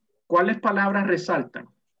 ¿cuáles palabras resaltan?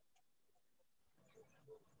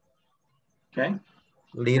 Okay.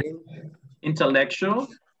 Leading. Intellectual.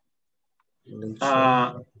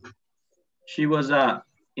 She was a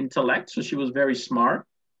intellect, so she was very smart,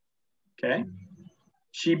 okay?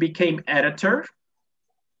 She became editor.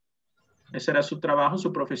 Ese era su trabajo, su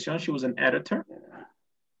profesión. She was an editor,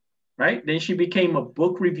 right? Then she became a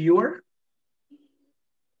book reviewer,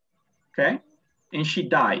 okay? And she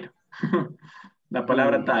died. La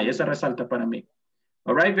palabra die, esa resalta para mí.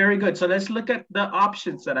 All right, very good. So let's look at the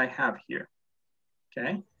options that I have here,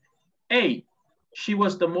 okay? A, she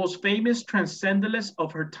was the most famous transcendentalist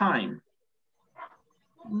of her time.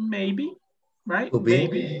 Maybe, right?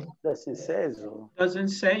 Maybe. Doesn't say so. Doesn't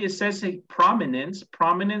say. It says a prominence.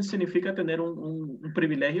 Prominence significa tener un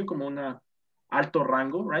privilegio, como un alto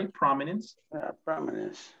rango, right? Prominence.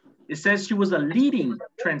 Prominence. It says she was a leading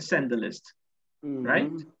transcendentalist,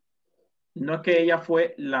 right? No que ella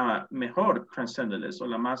fue la mejor transcendentalist o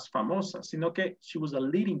la más famosa, sino que she was a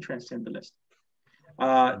leading transcendentalist.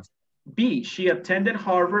 B, she attended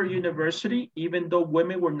Harvard University, even though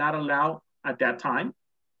women were not allowed at that time.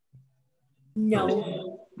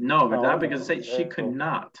 No. No, ¿verdad? Because it says she could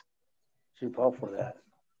not. She fought for that.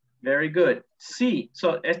 Very good. C,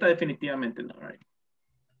 so esta definitivamente no, right?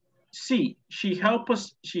 C, she held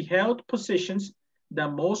positions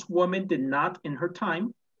that most women did not in her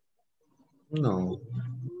time. No.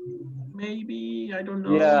 Maybe, I don't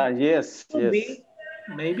know. Yeah, yes.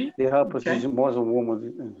 Maybe. They held positions most of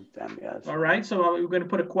women in the time, yes. All right, so we're going to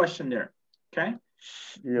put a question there, okay?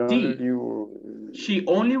 D, she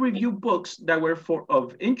only reviewed books that were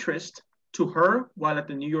of interest to her while at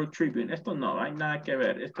the New York Tribune. Esto no, hay nada que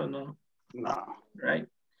ver. Esto no. No. Right?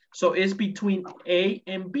 So it's between A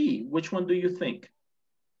and B. Which one do you think?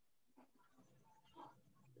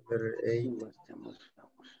 A.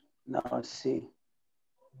 No, C.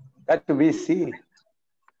 Got to be C.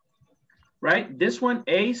 Right? This one,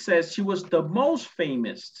 A, says she was the most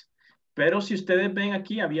famous. Pero si ustedes ven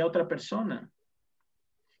aquí, había otra persona.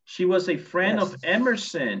 She was a friend of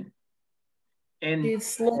Emerson and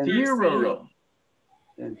Thoreau.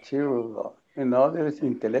 And other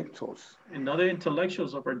intellectuals. And other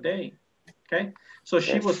intellectuals of her day. Okay? So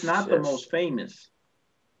she was not the most famous.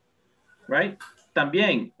 Right?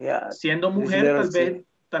 También, siendo mujer,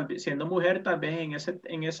 tal vez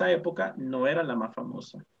en esa época no era la más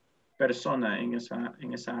famosa persona en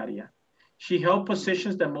esa área. She held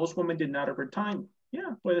positions that most women did not at her time.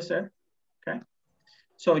 Yeah, puede ser. Okay.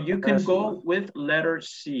 So you can go with letter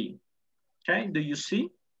C. Okay, do you see?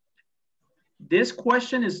 This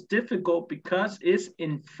question is difficult because it's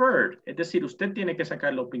inferred. Es decir, usted tiene que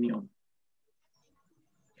sacar la opinión.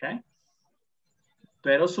 Okay?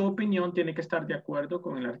 Pero su opinión tiene que estar de acuerdo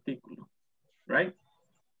con el artículo. Right?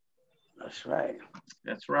 That's right.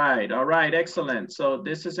 That's right. All right, excellent. So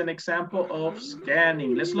this is an example of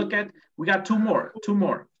scanning. Let's look at, we got two more. Two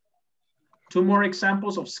more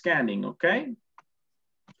examples of scanning, okay?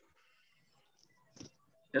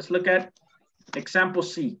 Let's look at example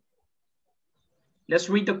C. Let's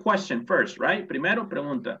read the question first, right? Primero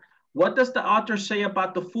pregunta, what does the author say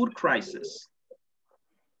about the food crisis?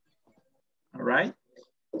 All right.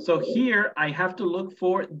 So here I have to look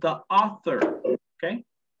for the author, okay?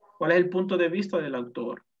 ¿Cuál es el punto de vista del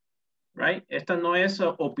autor? Right? Esta no es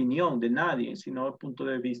opinión de nadie, sino el punto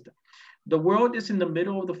de vista. The world is in the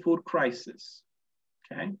middle of the food crisis,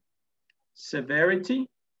 okay? Severity,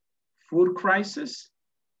 food crisis,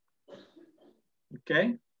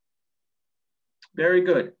 okay? Very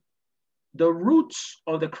good. The roots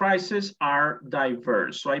of the crisis are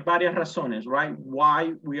diverse. So hay varias razones, right?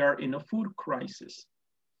 Why we are in a food crisis.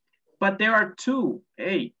 But there are two.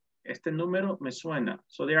 Hey, este número me suena.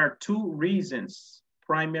 So there are two reasons,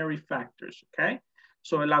 primary factors, okay?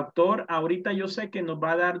 So el autor ahorita yo sé que nos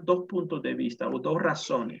va a dar dos puntos de vista o dos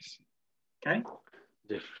razones, okay?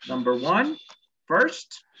 Number one,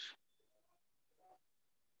 first,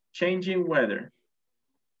 changing weather,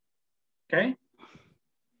 okay?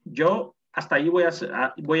 Yo hasta ahí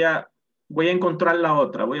voy a encontrar la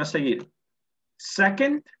otra, voy a seguir.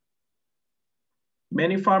 Second,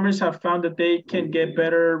 many farmers have found that they can get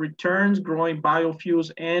better returns growing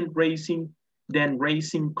biofuels and raising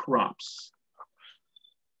crops.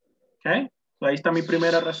 Okay, so ahí está mi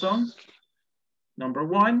primera razón. Number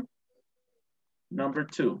one, number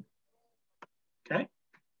two. Okay.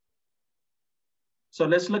 So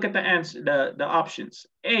let's look at the answer, the options.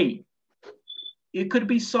 A, it could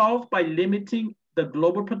be solved by limiting the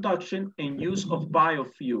global production and use of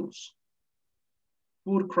biofuels.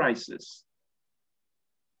 Food crisis.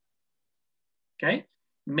 Okay,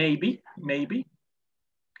 maybe.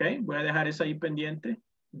 Okay, voy a dejar esa ahí pendiente.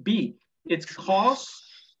 B, its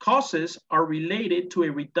causes are related to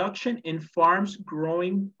a reduction in farms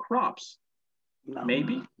growing crops. No.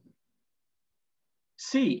 Maybe.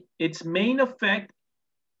 C, its main effect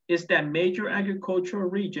is that major agricultural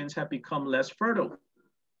regions have become less fertile.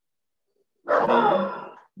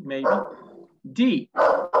 Maybe. D,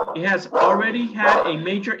 it has already had a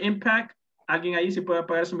major impact. ¿Alguien ahí se puede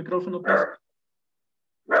apagar su micrófono, please?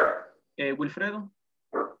 Wilfredo.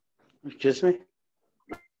 Excuse me?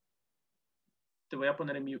 Te voy a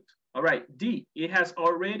poner en mute. All right, D, it has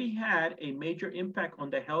already had a major impact on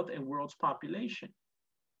the health and world's population.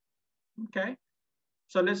 Okay,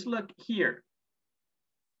 so let's look here.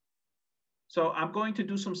 So I'm going to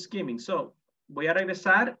do some skimming. So voy a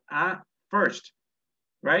regresar a first,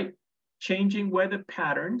 right? Changing weather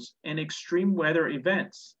patterns and extreme weather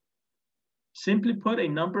events. Simply put, a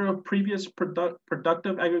number of previous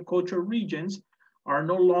productive agricultural regions are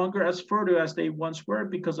no longer as fertile as they once were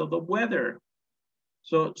because of the weather.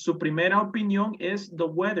 So su primera opinión is the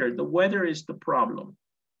weather. The weather is the problem.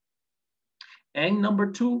 And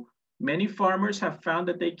number two, many farmers have found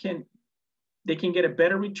that they can get a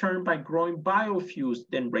better return by growing biofuels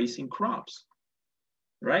than raising crops,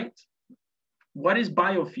 right? What is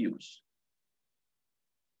biofuels?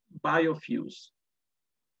 Biofuels.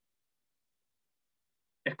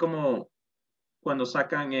 Es como cuando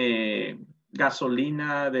sacan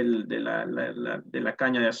gasolina de la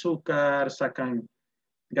caña de azúcar, sacan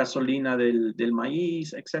gasolina del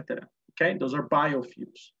maíz, etc. Okay, those are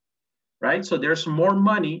biofuels, right? So there's more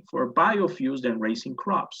money for biofuels than raising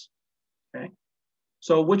crops. Okay,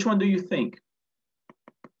 so which one do you think?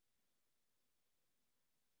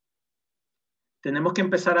 Tenemos que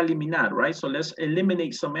empezar a eliminar, right? So let's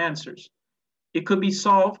eliminate some answers. It could be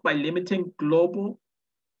solved by limiting global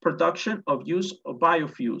production of use of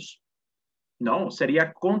biofuels. No,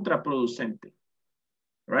 sería contraproducente,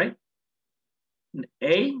 right?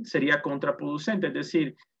 A sería contraproducente, es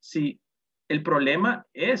decir, si el problema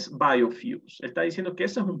es biofuels, él está diciendo que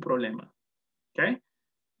ese es un problema, okay?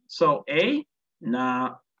 So A,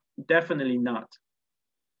 nah, definitely not.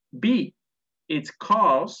 B, its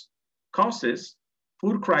causes,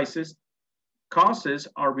 food crisis, causes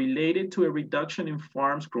are related to a reduction in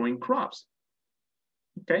farms growing crops.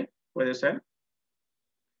 Okay, puede ser.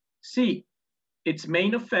 C, its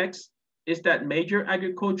main effects is that major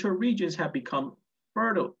agricultural regions have become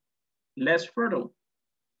fertile, less fertile.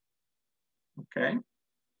 Okay,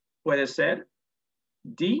 puede ser.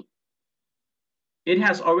 D, it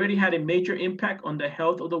has already had a major impact on the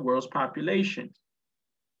health of the world's population.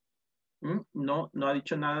 No, no ha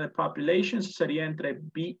dicho nada de population, sería entre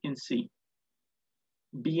B and C.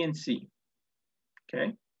 B and C.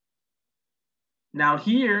 Okay. Now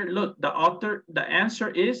here, look, the answer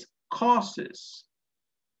is causes.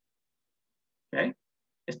 Okay.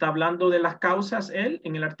 ¿Está hablando de las causas él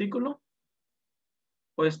en el artículo?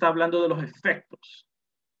 ¿O está hablando de los efectos?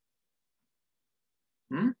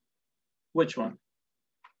 Which one?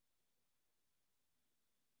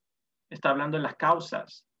 Está hablando de las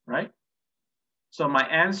causas, right? So my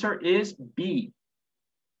answer is B.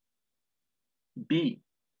 B.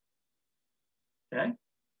 Okay.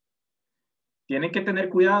 Tienen que tener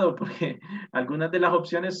cuidado porque algunas de las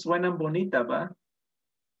opciones suenan bonitas, ¿va?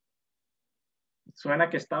 Suena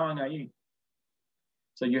que estaban ahí.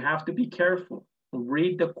 So you have to be careful.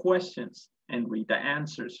 Read the questions and read the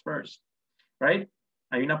answers first, right?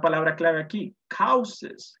 Hay una palabra clave aquí,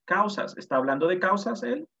 causas, causas. ¿Está hablando de causas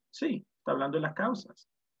él? Sí, está hablando de las causas.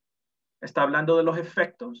 ¿Está hablando de los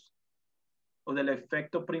efectos? ¿O del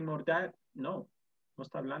efecto primordial? No, no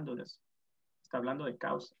está hablando de eso. Está hablando de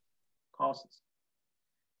causas. Causes.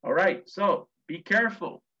 All right, so be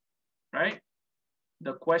careful, right?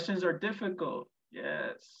 The questions are difficult.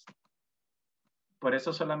 Yes. Por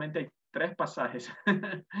eso solamente hay 3 pasajes,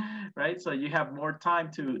 right? So you have more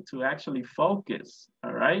time to actually focus,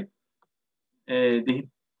 all right?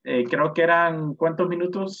 Creo que eran, ¿cuántos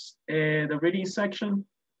minutos the reading section?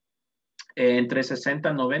 Entre 60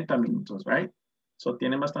 y 90 minutos, right? So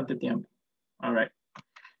tienen bastante tiempo. All right.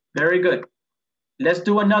 Very good. Let's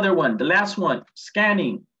do another one. The last one,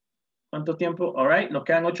 scanning. ¿Cuánto tiempo? All right, nos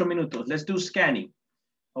quedan 8 minutos. Let's do scanning.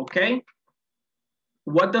 Okay.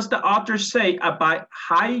 What does the author say about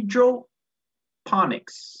hydroponics?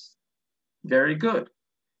 Very good.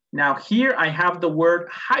 Now here I have the word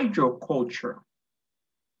hydroculture.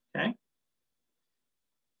 Okay.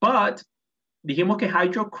 But dijimos que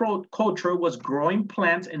hydroculture was growing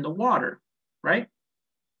plants in the water, right?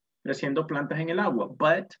 Creciendo plantas en el agua.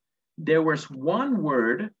 But there was one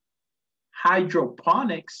word,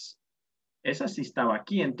 hydroponics. Esa sí estaba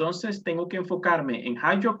aquí. Entonces tengo que enfocarme en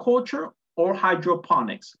hydroculture o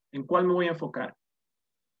hydroponics. ¿En cuál me voy a enfocar?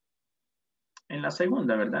 En la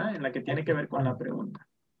segunda, ¿verdad? En la que tiene que ver con la pregunta.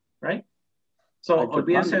 Right? So,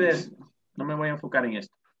 olvídense de eso. No me voy a enfocar en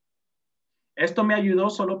esto. Esto me ayudó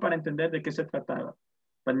solo para entender de qué se trataba.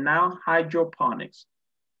 But now hydroponics.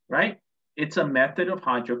 Right? It's a method of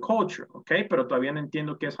hydroculture. Okay? Pero todavía no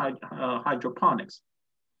entiendo qué es hydroponics.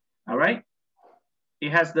 All right?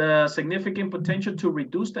 It has the significant potential to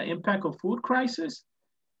reduce the impact of food crisis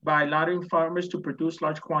by allowing farmers to produce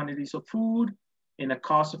large quantities of food in a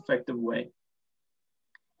cost-effective way.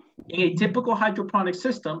 In a typical hydroponic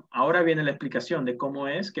system, ahora viene la explicación de cómo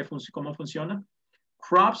es, cómo funciona.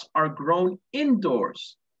 Crops are grown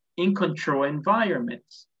indoors in controlled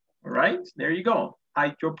environments. All right, there you go,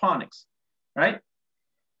 hydroponics, right?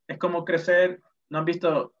 Es como crecer, ¿no han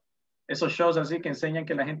visto esos shows así que enseñan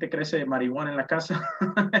que la gente crece marihuana en la casa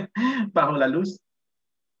bajo la luz?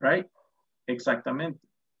 Right? Exactamente.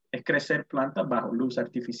 Es crecer plantas bajo luz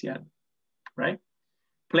artificial. Right?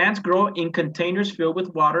 Plants grow in containers filled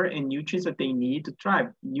with water and nutrients that they need to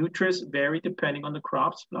thrive. Nutrients vary depending on the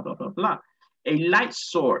crops, blah, blah, blah, blah. A light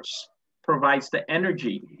source provides the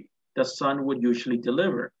energy the sun would usually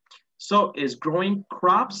deliver. So is growing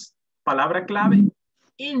crops, palabra clave,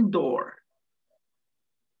 indoor.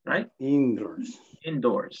 Right? Indoors.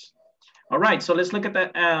 Indoors. All right, so let's look at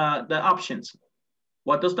the options.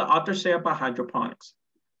 What does the author say about hydroponics?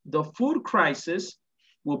 The food crisis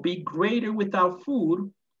will be greater without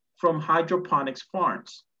food from hydroponics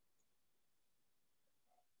farms.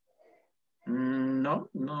 No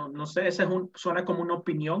sé, ese suena como una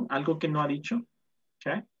opinión, algo que no ha dicho.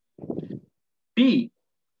 Okay. B,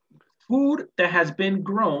 food that has been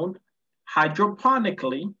grown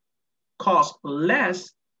hydroponically costs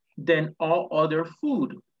less than all other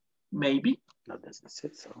food. Maybe. No, doesn't say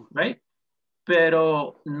so. Right?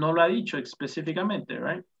 Pero no lo ha dicho específicamente,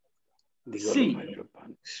 right? C,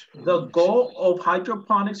 the goal of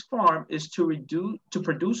hydroponics farm is to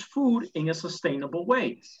produce food in a sustainable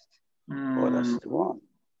way. Oh, that's the one.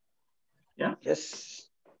 Yeah? Yes.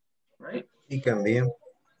 Right? Y también.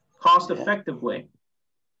 Cost-effective way.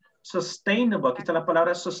 Sustainable. Aquí está la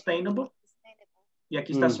palabra sustainable. Y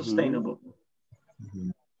aquí está sustainable.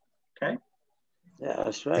 Okay? Yeah,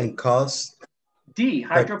 that's right. And cost. D,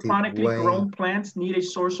 hydroponically grown plants need a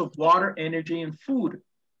source of water, energy, and food.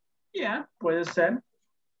 Yeah, puede ser.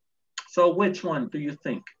 So which one do you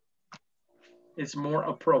think is more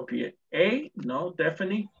appropriate? A, no,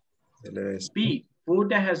 definitely. B, food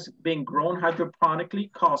that has been grown hydroponically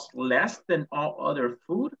costs less than all other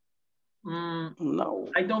food. No.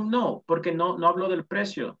 I don't know, porque no habló del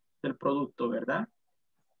precio del producto, ¿verdad?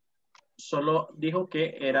 Solo dijo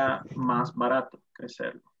que era más barato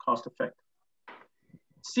crecerlo, cost effective.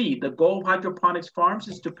 C, the goal of hydroponics farms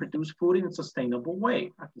is to produce food in a sustainable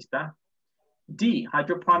way. Aquí está. D,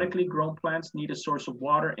 hydroponically grown plants need a source of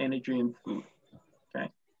water, energy, and food.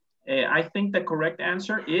 Okay. I think the correct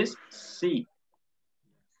answer is C.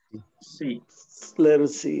 C.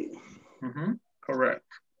 Let's see. Correct.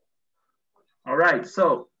 All right,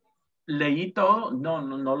 so leí todo? No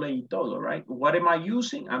leí todo, right? What am I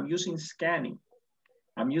using? I'm using scanning.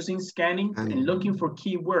 I'm using scanning and looking for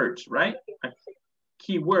keywords, right?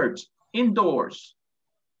 Keywords, indoors,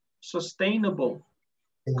 sustainable,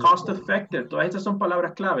 cost effective. Todas estas son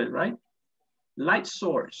palabras claves, right? Light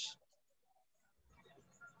source,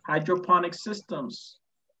 hydroponic systems.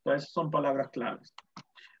 Todas estas son palabras claves.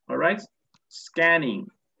 All right, scanning.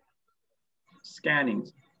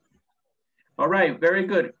 All right, very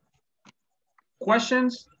good.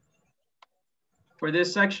 Questions for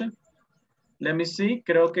this section? Let me see.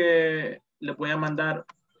 Creo que le voy a mandar.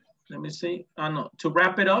 Let me see. No. To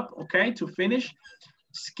wrap it up, okay, to finish.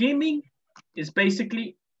 Skimming is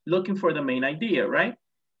basically looking for the main idea, right?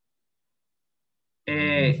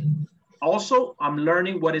 Also, I'm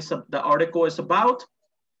learning what the article is about.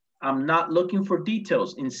 I'm not looking for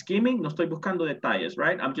details. In skimming, no estoy buscando detalles,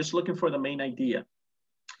 right? I'm just looking for the main idea.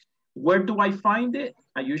 Where do I find it?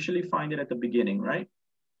 I usually find it at the beginning, right?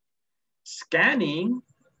 Scanning,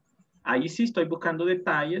 ahí sí estoy buscando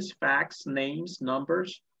detalles, facts, names,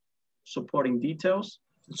 numbers, supporting details,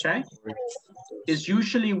 okay? Is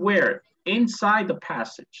usually where? Inside the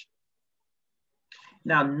passage.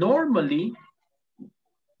 Now, normally,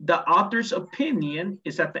 the author's opinion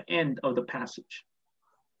is at the end of the passage.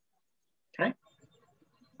 Okay.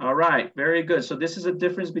 All right. Very good. So this is a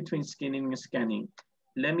difference between skimming and scanning.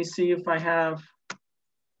 Let me see if I have.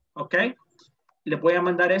 Okay. Le voy a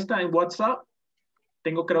mandar esta en WhatsApp.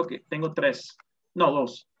 Creo que tengo 3. No,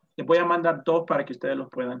 2. Les voy a mandar 2 para que ustedes los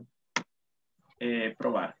puedan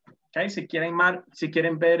probar. Okay. Si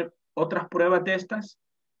quieren ver otras pruebas de estas,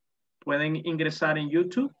 pueden ingresar en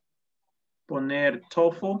YouTube, poner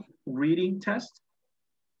TOEFL Reading Test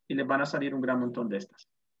y les van a salir un gran montón de estas.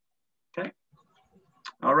 Okay.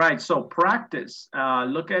 All right. So practice.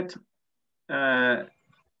 Look at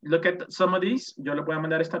some of these. Yo les voy a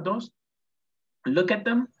mandar estas 2. Look at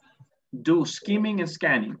them. Do skimming and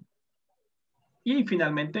scanning. Y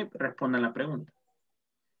finalmente respondan la pregunta.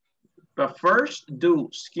 But first, do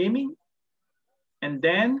skimming and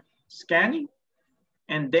then scanning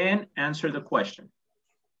and then answer the question.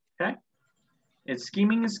 Okay. El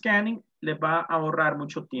skimming and scanning les va a ahorrar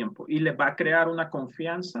mucho tiempo y les va a crear una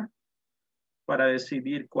confianza para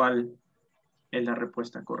decidir cuál es la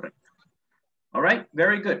respuesta correcta. All right,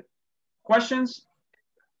 very good. Questions?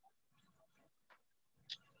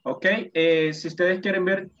 Ok, si ustedes quieren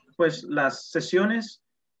ver pues las sesiones,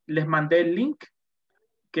 les mandé el link,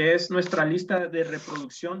 que es nuestra lista de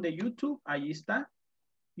reproducción de YouTube, ahí está.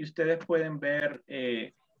 Y ustedes pueden ver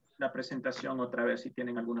la presentación otra vez si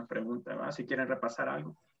tienen alguna pregunta, ¿verdad? Si quieren repasar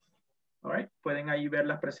algo. All right, pueden ahí ver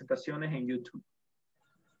las presentaciones en YouTube.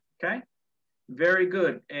 Okay. Very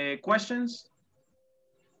good. Questions?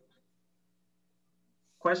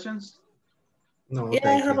 Questions? No, Yeah,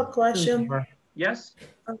 I have a question. Yes?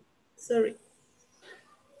 Sorry.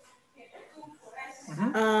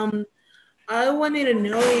 I wanted to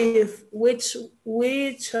know if which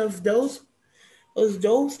of those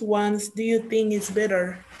ones do you think is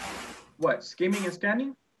better? What, skimming and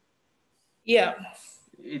scanning? Yeah.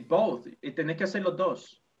 Both. Tenés que hacer los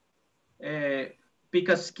dos.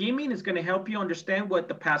 Because skimming is going to help you understand what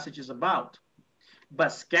the passage is about.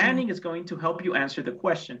 But scanning is going to help you answer the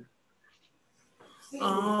question.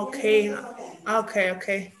 Okay.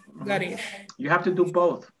 Got it. You have to do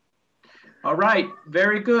both. All right.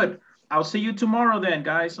 Very good. I'll see you tomorrow then,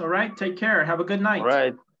 guys. All right. Take care. Have a good night. All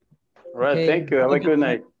right. Okay. Thank you. Have a good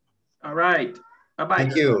night. All right. Bye-bye.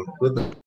 Thank you. Good.